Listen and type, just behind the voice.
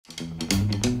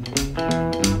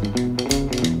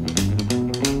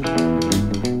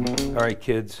Alright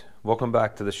kids, welcome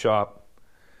back to the shop.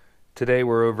 Today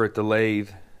we're over at the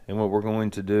lathe, and what we're going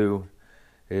to do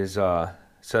is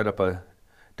set up a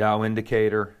dial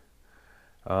indicator.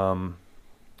 My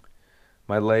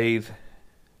lathe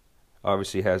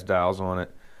obviously has dials on it,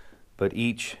 but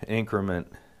each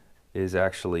increment is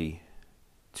actually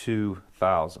 2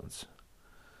 thousandths.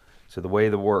 So the way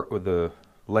the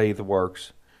lathe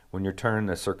works, when you're turning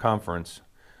the circumference,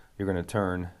 you're going to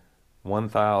turn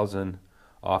 1,000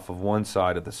 off of one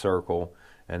side of the circle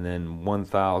and then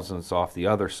 1,000ths off the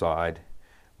other side,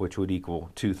 which would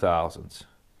equal 2 thousandths.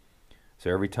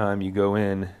 So every time you go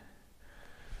in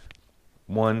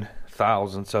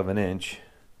 1,000th of an inch,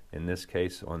 in this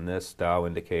case on this dial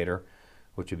indicator,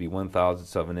 which would be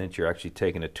 1,000th of an inch, you're actually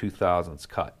taking a 2 thousandths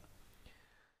cut.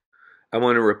 I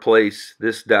want to replace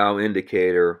this dial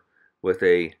indicator with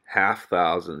a 1/2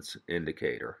 thousandths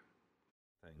indicator.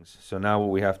 So now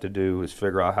what we have to do is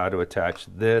figure out how to attach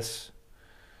this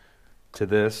to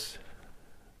the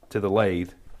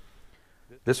lathe.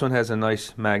 This one has a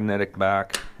nice magnetic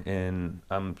back, and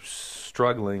I'm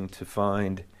struggling to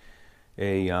find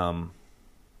a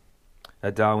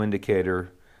dial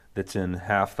indicator that's in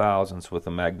 1/2 thousandths with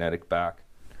a magnetic back.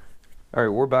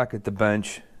 Alright, we're back at the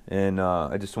bench, and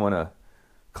I just want to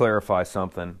clarify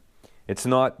something. It's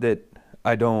not that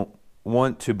I don't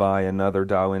want to buy another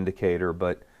dial indicator,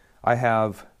 but I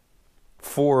have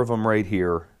 4 of them right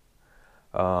here,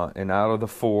 and out of the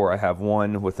 4 I have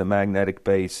one with a magnetic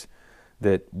base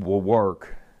that will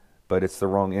work, but it's the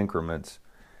wrong increments.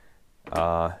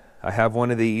 I have one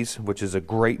of these, which is a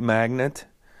great magnet,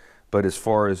 but as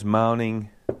far as mounting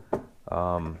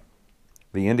the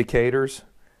indicators,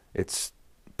 it's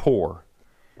poor.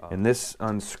 And this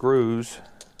unscrews,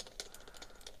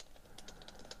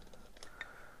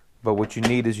 but what you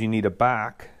need is you need a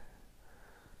back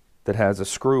that has a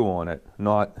screw on it,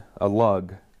 not a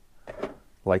lug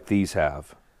like these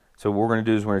have. So what we're going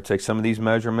to do is we're going to take some of these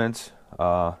measurements,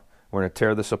 we're going to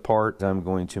tear this apart. I'm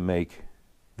going to make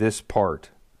this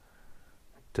part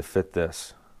to fit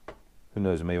this. Who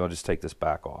knows, maybe I'll just take this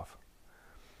back off.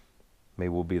 Maybe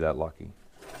we'll be that lucky.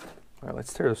 Alright,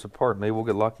 let's tear this apart, maybe we'll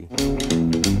get lucky.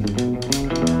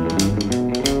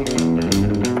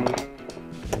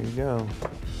 There you go.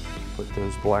 Put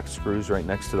those black screws right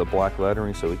next to the black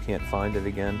lettering so we can't find it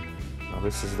again. Now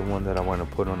this is the one that I want to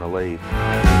put on the lathe.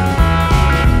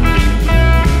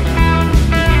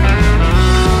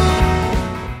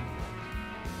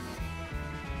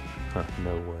 Huh,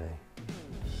 no way.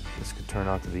 This could turn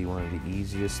out to be one of the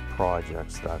easiest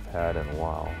projects that I've had in a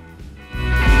while.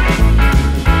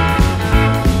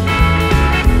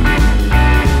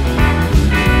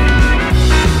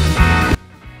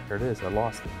 There it is, I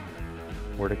lost it.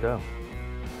 Where'd it go?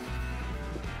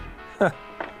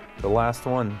 The last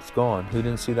one, it's gone. Who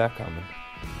didn't see that coming?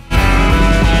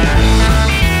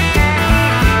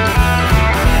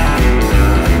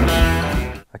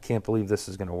 I can't believe this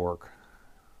is going to work.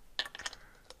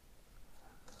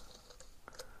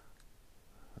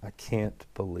 I can't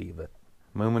believe it.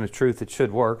 Moment of truth, it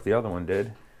should work. The other one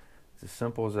did. It's as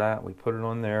simple as that. We put it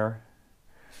on there,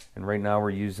 and right now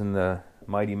we're using the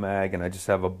Mighty Mag, and I just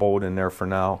have a bolt in there for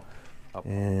now.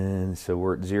 And so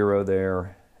we're at 0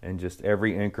 there, and just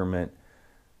every increment,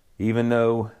 even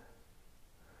though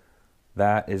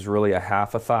that is really a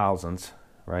 1/2 thousandths,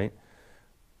 right?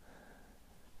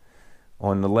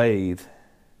 On the lathe,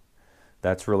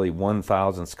 that's really 1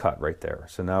 thousandths cut right there.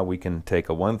 So now we can take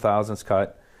a 1 thousandths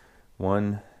cut.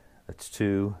 1, that's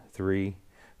 2, 3,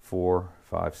 4,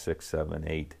 5, 6, 7,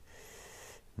 8,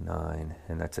 9,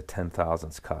 and that's a 10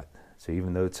 thousandths cut. So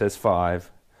even though it says 5,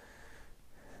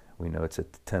 we know it's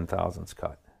at the 10 thousandths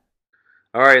cut.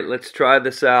 Alright, let's try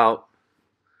this out.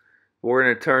 We're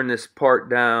going to turn this part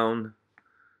down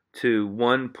to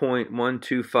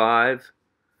 1.125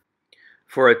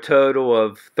 for a total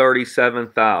of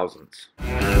 37 thousandths.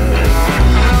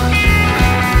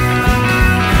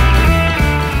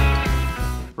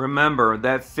 Remember,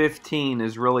 that 15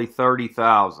 is really 30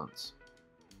 thousandths.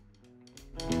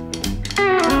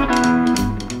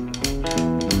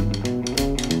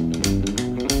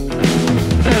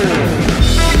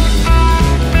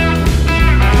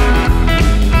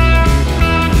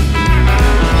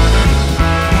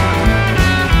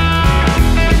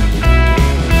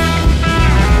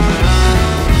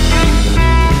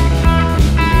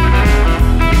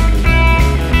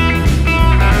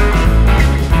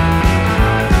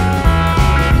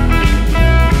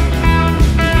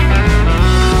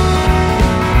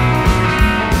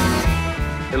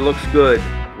 Looks good.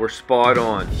 We're spot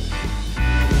on.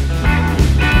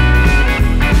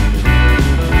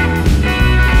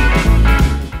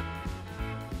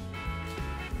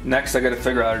 Next, I got to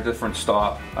figure out a different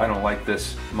stop. I don't like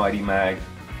this Mighty Mag.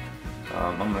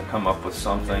 I'm going to come up with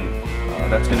something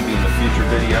that's going to be in a future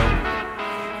video.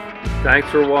 Thanks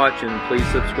for watching. Please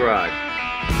subscribe.